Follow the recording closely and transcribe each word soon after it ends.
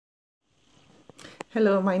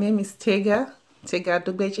Hello, my name is Tega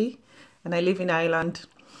Adogbeji, and I live in Ireland.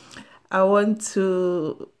 I want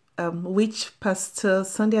to wish Pastor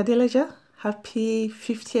Sunday Adelaja happy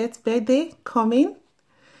 50th birthday coming.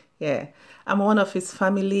 Yeah, I'm one of his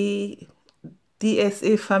family,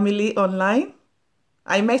 DSA family online.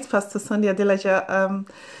 I met Pastor Sunday Adelaja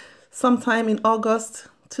sometime in August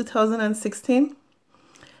 2016.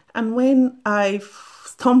 And when I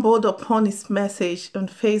stumbled upon his message on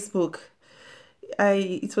Facebook,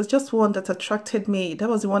 it was just one that attracted me. That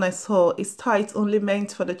was the one I saw. It's tithes only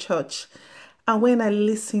meant for the church. And when I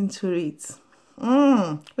listened to it,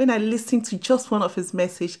 when I listened to just one of his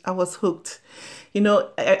message, I was hooked.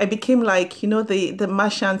 I became like, the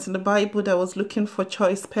merchant in the Bible that was looking for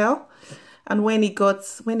choice pearl. And when he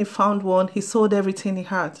found one, he sold everything he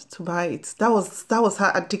had to buy it. That was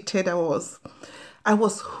how addicted I was. I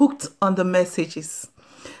was hooked on the messages.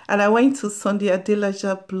 And I went to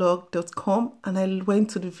SundayAdelaja'Sblog.com and I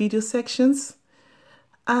went to the video sections.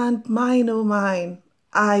 And mine, oh mine,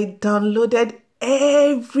 I downloaded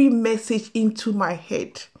every message into my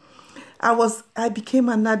head. I became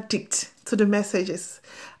an addict to the messages.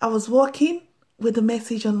 I was walking with the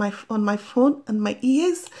message on my phone and my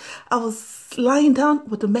ears. I was lying down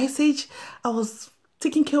with the message. I was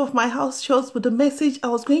taking care of my house chores with the message. I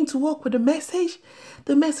was going to work with the message.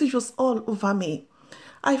 The message was all over me.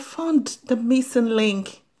 I found the missing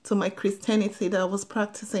link to my Christianity that I was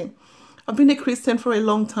practicing. I've been a Christian for a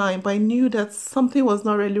long time, but I knew that something was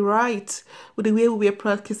not really right with the way we were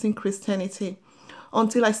practicing Christianity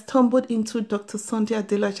until I stumbled into Dr. Sunday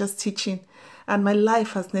Adelaja'S teaching, and my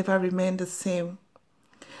life has never remained the same.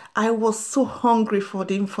 I was so hungry for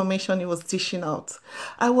the information he was dishing out.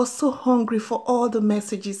 I was so hungry for all the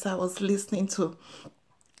messages I was listening to.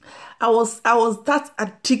 I was that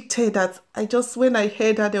addicted that when I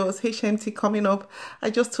heard that there was HMT coming up, I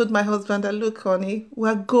just told my husband that, look, honey,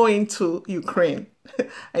 we're going to Ukraine.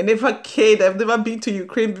 I never cared. I've never been to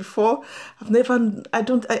Ukraine before. I've never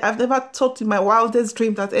thought in my wildest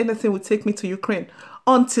dream that anything would take me to Ukraine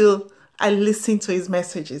until I listened to his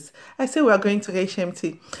messages. I said we are going to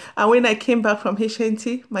HMT. And when I came back from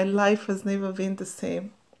HMT, my life has never been the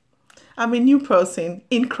same. I'm a new person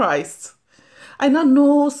in Christ. I now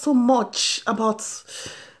know so much about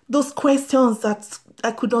those questions that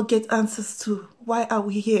I could not get answers to. Why are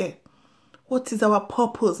we here? What is our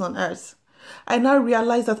purpose on earth? I now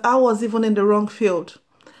realize that I was even in the wrong field.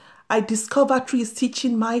 I discovered through his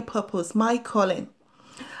teaching my purpose, my calling.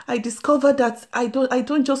 I discovered that I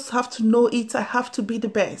don't just have to know it, I have to be the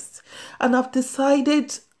best. And I've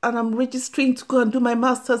decided, and I'm registering to go and do my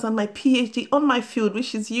master's and my PhD on my field,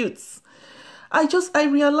 which is youths. I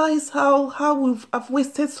realized how I've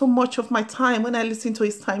wasted so much of my time when I listened to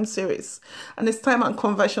his time series and his time and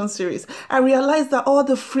conversion series. I realized that all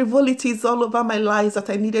the frivolities all over my life that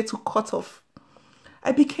I needed to cut off.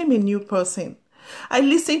 I became a new person. I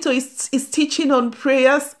listened to his teaching on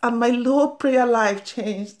prayers and my whole prayer life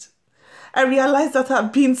changed. I realized that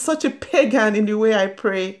I've been such a pagan in the way I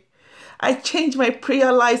pray. I changed my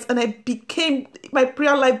prayer life and my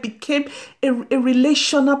prayer life became a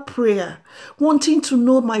relational prayer, wanting to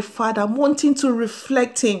know my Father, wanting to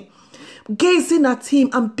reflect him, gazing at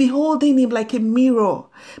him and beholding him like a mirror.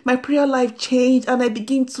 My prayer life changed, and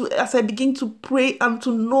as I begin to pray and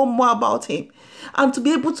to know more about him and to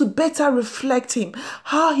be able to better reflect him,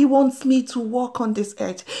 how he wants me to walk on this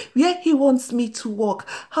earth, where he wants me to walk,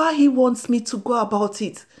 how he wants me to go about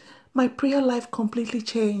it. My prayer life completely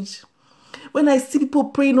changed. When I see people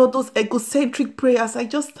praying all those egocentric prayers, I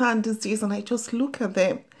just stand these days and I just look at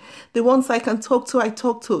them. The ones I can talk to, I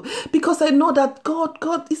talk to. Because I know that God,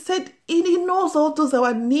 he said he knows all those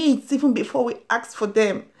our needs even before we ask for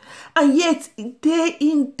them. And yet, day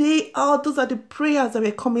in, day out, those are the prayers that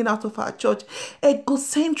were coming out of our church.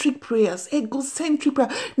 Egocentric prayers.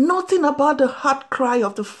 Nothing about the heart cry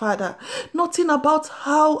of the Father. Nothing about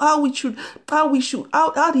how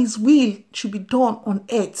his will should be done on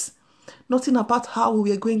earth. Nothing about how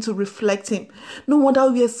we are going to reflect him. No wonder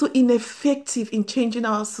we are so ineffective in changing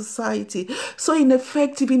our society, so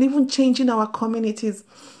ineffective in even changing our communities.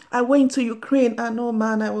 I went to Ukraine and oh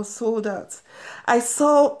man, I was sold out. I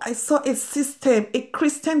saw a system, a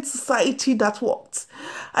Christian society that worked.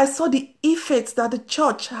 I saw the effects that the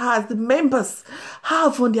church has, the members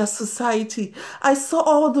have on their society. I saw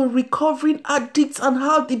all the recovering addicts and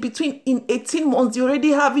how in 18 months, they're already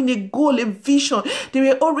having a goal, a vision. They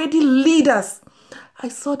were already leaders. I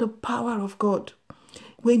saw the power of God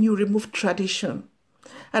when you remove tradition.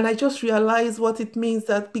 And I just realized what it means,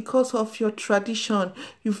 that because of your tradition,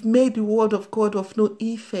 you've made the word of God of no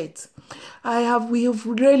effect. We have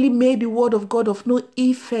really made the word of God of no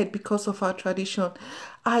effect because of our tradition.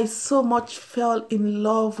 I so much fell in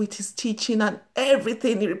love with his teaching and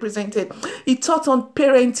everything he represented. He taught on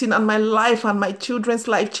parenting, and my life and my children's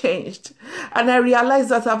life changed. And I realized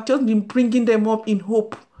that I've just been bringing them up in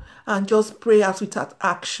hope and just prayers without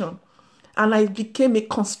action. And I became a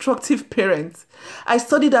constructive parent. I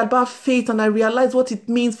studied about faith, and I realized what it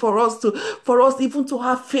means for us even to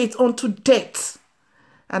have faith unto death.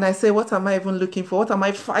 And I say, what am I even looking for? What am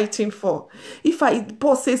I fighting for?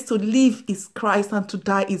 Paul says to live is Christ and to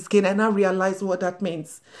die is gain. And I realize what that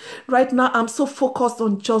means. Right now, I'm so focused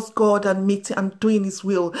on just God and meeting and doing his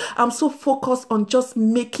will. I'm so focused on just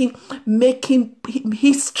making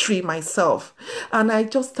history myself. And I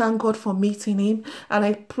just thank God for meeting him. And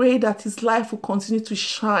I pray that his life will continue to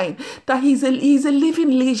shine. That he's a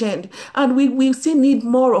living legend. And we still need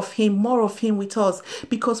more of him with us.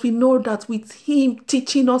 Because we know that with him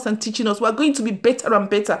teaching us, we are going to be better and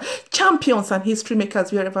better champions and history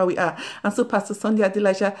makers wherever we are. And so, Pastor Sunday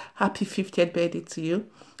Adelaja, happy 50th birthday to you.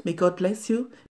 May God bless you.